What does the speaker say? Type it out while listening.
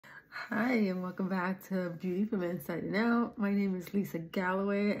Hi, and welcome back to Beauty from Inside and Out. My name is Lisa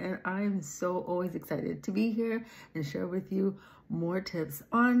Galloway, and I am so always excited to be here and share with you more tips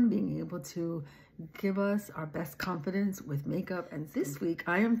on being able to give us our best confidence with makeup. And this week,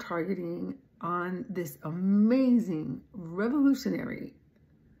 I am targeting on this amazing, revolutionary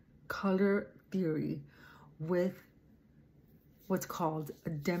color theory with what's called a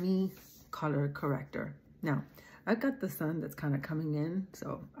demi color corrector. Now, I've got the sun that's kind of coming in,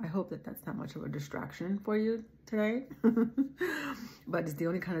 so I hope that that's not much of a distraction for you today. But it's the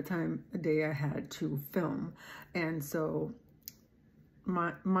only kind of time of day I had to film. And so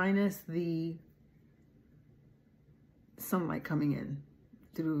minus the sunlight coming in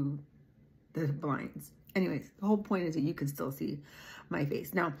through the blinds. Anyways, the whole point is that you can still see my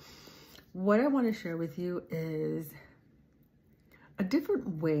face. Now, what I want to share with you is a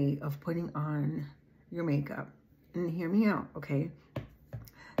different way of putting on your makeup. And hear me out, okay?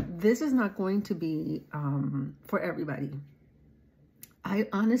 This is not going to be for everybody. I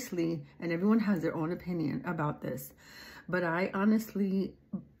honestly, and everyone has their own opinion about this, but I honestly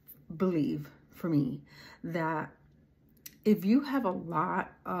believe, for me, that if you have a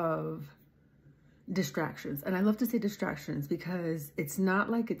lot of distractions, and I love to say distractions because it's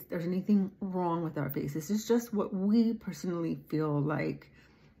not like there's anything wrong with our faces. It's just what we personally feel like.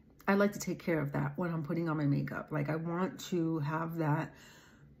 I like to take care of that when I'm putting on my makeup. Like, I want to have that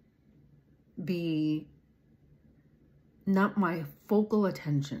be not my focal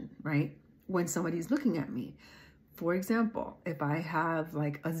attention, right? When somebody's looking at me. For example, if I have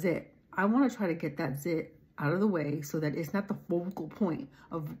like a zit, I want to try to get that zit out of the way so that it's not the focal point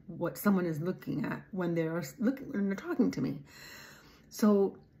of what someone is looking at when they're talking to me.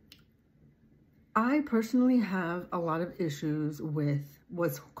 So I personally have a lot of issues with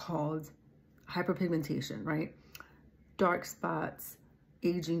what's called hyperpigmentation, right? Dark spots,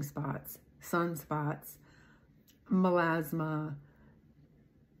 aging spots, sunspots, melasma,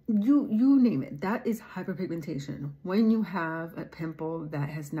 you name it. That is hyperpigmentation. When you have a pimple that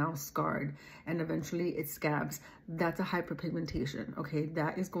has now scarred and eventually it scabs, that's a hyperpigmentation, okay?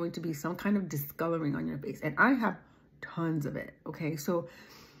 That is going to be some kind of discoloring on your face. And I have tons of it, okay? So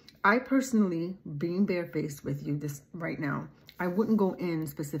I personally, being barefaced with you this right now, I wouldn't go in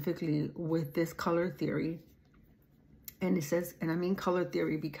specifically with this color theory. And it says, and I mean color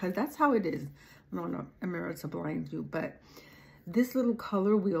theory because that's how it is. I don't know, a mirror to blind you, but this little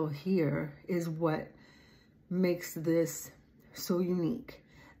color wheel here is what makes this so unique.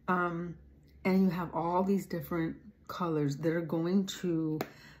 And you have all these different colors that are going to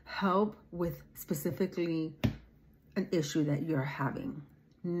help with specifically an issue that you're having.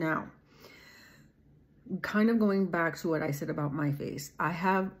 Now, kind of going back to what I said about my face, I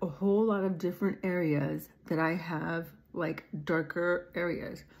have a whole lot of different areas that I have like darker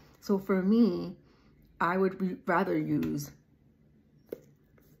areas. So for me, I would rather use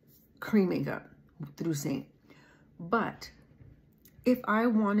cream makeup through Saint. But if I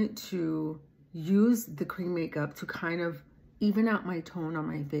wanted to use the cream makeup to kind of even out my tone on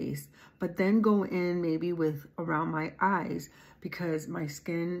my face, but then go in maybe with around my eyes because my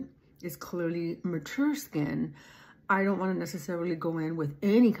skin is clearly mature skin, I don't want to necessarily go in with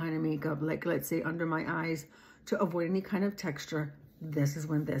any kind of makeup, like let's say under my eyes, to avoid any kind of texture. This is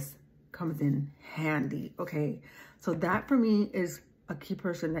when this comes in handy, okay? So that for me is a key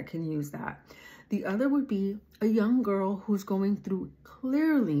person that can use that. The other would be a young girl who's going through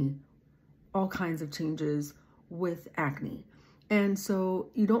clearly all kinds of changes with acne. And so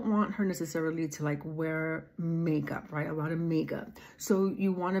you don't want her necessarily to like wear makeup, right? A lot of makeup. So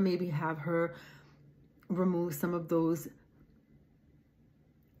you want to maybe have her remove some of those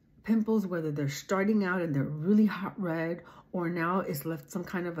pimples, whether they're starting out and they're really hot red, or now it's left some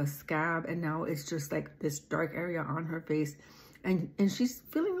kind of a scab and now it's just like this dark area on her face. And she's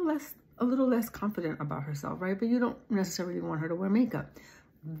feeling a little less confident about herself, right? But you don't necessarily want her to wear makeup.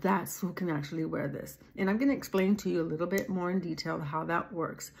 That's who can actually wear this. And I'm going to explain to you a little bit more in detail how that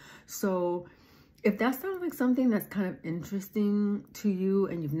works. So if that sounds like something that's kind of interesting to you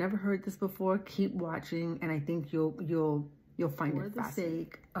and you've never heard this before, keep watching and I think you'll find it fascinating. For the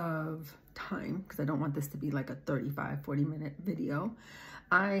sake of time, because I don't want this to be like a 35-40 minute video,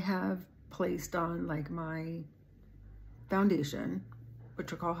 I have placed on like my foundation,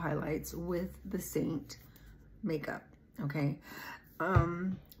 which are called highlights, with the Saint makeup, okay?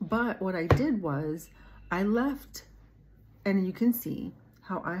 But what I did was I left, and you can see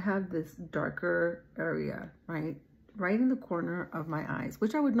how I have this darker area, right in the corner of my eyes,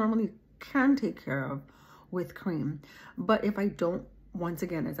 which I would normally can take care of with cream. But if I don't once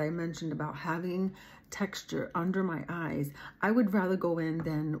again, as I mentioned about having texture under my eyes, I would rather go in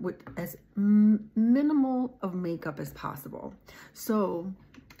then with as minimal of makeup as possible. So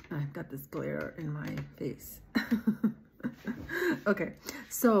I've got this glare in my face. Okay,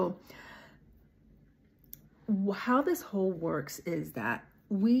 so how this whole works is that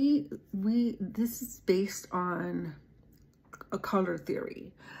this is based on a color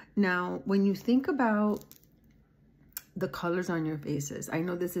theory. Now, when you think about the colors on your faces, I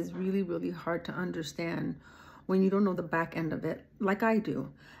know this is really, really hard to understand when you don't know the back end of it, like I do,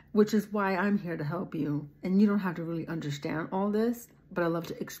 which is why I'm here to help you. And you don't have to really understand all this, but I love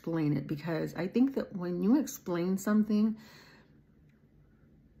to explain it, because I think that when you explain something,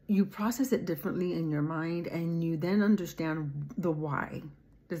 you process it differently in your mind, and you then understand the why.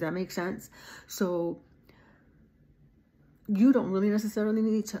 Does that make sense? So you don't really necessarily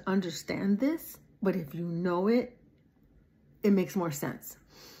need to understand this, but if you know it, it makes more sense.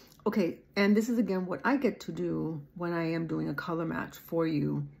 Okay, and this is again what I get to do when I am doing a color match for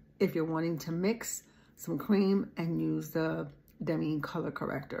you, if you're wanting to mix some cream and use the Demi color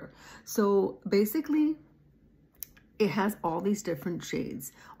corrector. So basically, it has all these different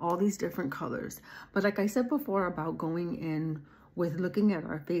shades, all these different colors. But like I said before about going in with looking at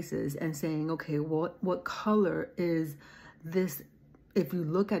our faces and saying, okay, what color is this? If you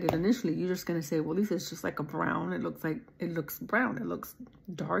look at it initially, you're just gonna say, well, this is just like a brown. It looks brown. It looks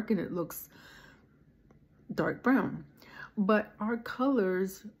dark, and it looks dark brown. But our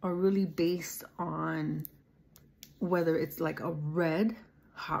colors are really based on whether it's like a red,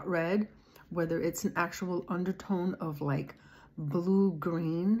 hot red, whether it's an actual undertone of like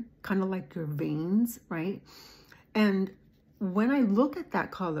blue-green, kind of like your veins, right? And when I look at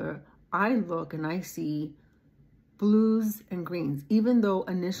that color, I look and I see blues and greens, even though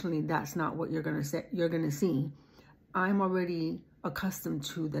initially that's not what you're gonna see. I'm already accustomed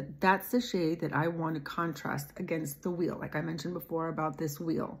to that. That's the shade that I want to contrast against the wheel, like I mentioned before about this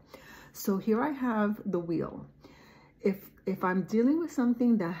wheel. So here I have the wheel. If I'm dealing with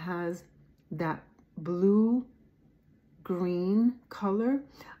something that has that blue green color,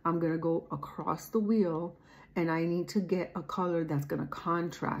 I'm gonna go across the wheel, and I need to get a color that's gonna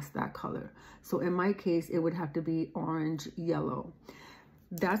contrast that color. So in my case, it would have to be orange yellow.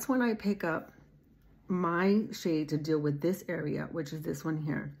 That's when I pick up my shade to deal with this area, which is this one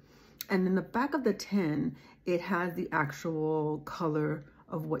here. And in the back of the tin, it has the actual color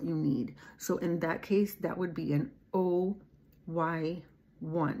of what you need. So in that case, that would be an OY1,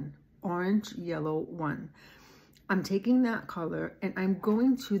 orange yellow 1. I'm taking that color and I'm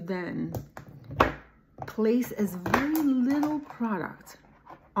going to then place as very little product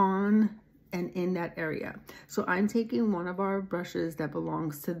on and in that area. So I'm taking one of our brushes that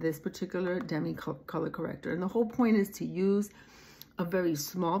belongs to this particular Demi color corrector. And the whole point is to use a very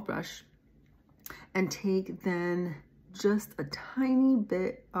small brush and take then just a tiny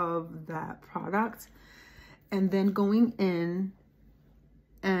bit of that product, and then going in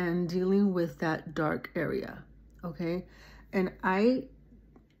and dealing with that dark area, okay? And I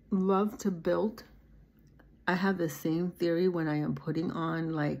love to build. I have the same theory when I am putting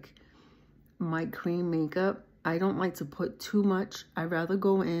on like my cream makeup. I don't like to put too much. I rather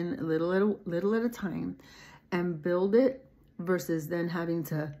go in little at a time and build it, versus then having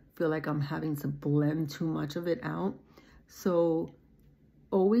to feel like I'm having to blend too much of it out. So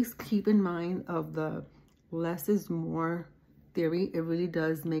always keep in mind of the less is more theory. It really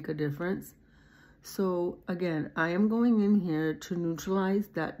does make a difference. So again, I am going in here to neutralize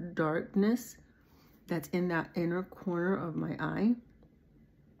that darkness that's in that inner corner of my eye.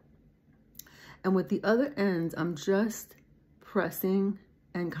 And with the other ends, I'm just pressing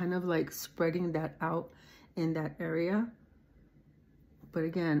and kind of like spreading that out in that area. But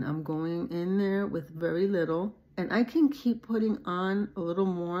again, I'm going in there with very little, and I can keep putting on a little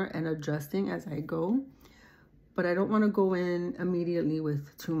more and adjusting as I go, but I don't want to go in immediately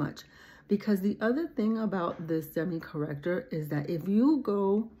with too much. Because the other thing about this Demi corrector is that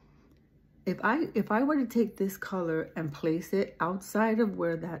if I were to take this color and place it outside of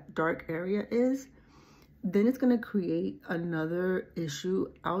where that dark area is, then it's going to create another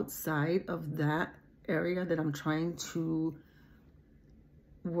issue outside of that area that I'm trying to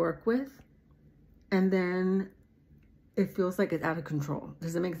work with. And then it feels like it's out of control.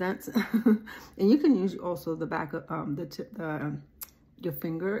 Does it make sense? And you can use also the back of your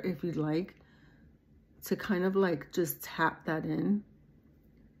finger, if you'd like, to kind of like just tap that in,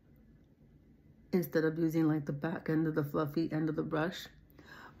 instead of using like the back end of the fluffy end of the brush.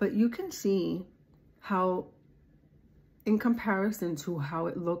 But you can see how, in comparison to how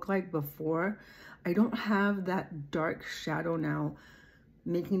it looked like before, I don't have that dark shadow now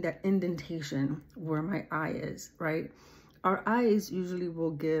making that indentation where my eye is, right? Our eyes usually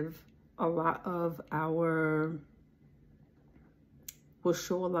will give a lot of will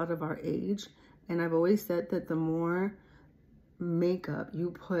show a lot of our age. And I've always said that the more makeup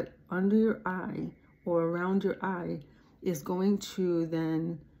you put under your eye or around your eye is going to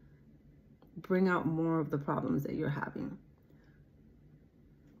then bring out more of the problems that you're having.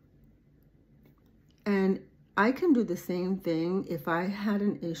 And I can do the same thing if I had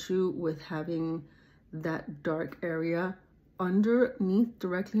an issue with having that dark area underneath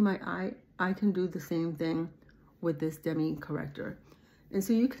directly my eye. I can do the same thing with this demi corrector. And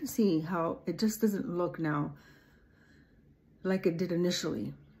so you can see how it just doesn't look now like it did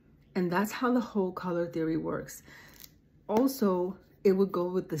initially. And that's how the whole color theory works. Also, it would go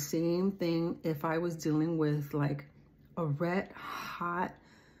with the same thing if I was dealing with like a red, hot,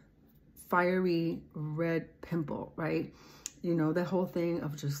 fiery red pimple, right? You know, the whole thing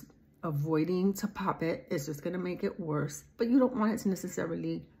of just avoiding to pop it is just gonna make it worse, but you don't want it to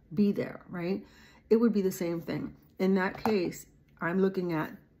necessarily be there, right? It would be the same thing. In that case, I'm looking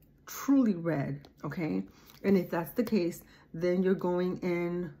at truly red, okay? And if that's the case, then you're going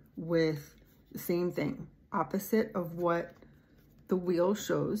in with the same thing, opposite of what the wheel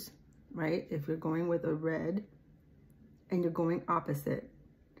shows, right? If you're going with a red and you're going opposite,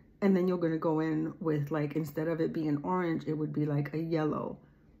 and then you're gonna go in with like, instead of it being orange, it would be like a yellow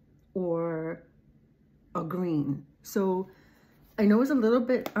or a green. So I know it's a little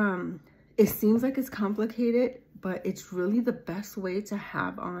bit, it seems like it's complicated, but it's really the best way to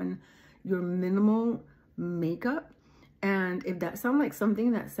have on your minimal makeup. And if that sounds like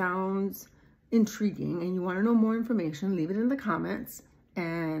something that sounds intriguing and you want to know more information, leave it in the comments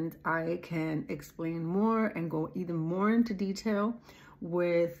and I can explain more and go even more into detail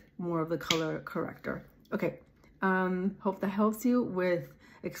with more of the color corrector. Okay, hope that helps you with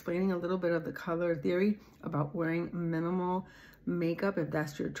explaining a little bit of the color theory about wearing minimal makeup if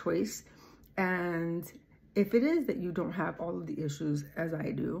that's your choice. And if it is that you don't have all of the issues as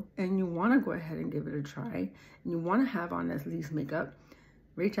I do, and you want to go ahead and give it a try, and you want to have on at least makeup,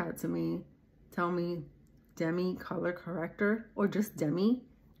 reach out to me, tell me demi color corrector or just demi,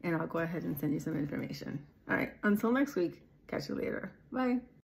 and I'll go ahead and send you some information. All right, until next week, catch you later. Bye.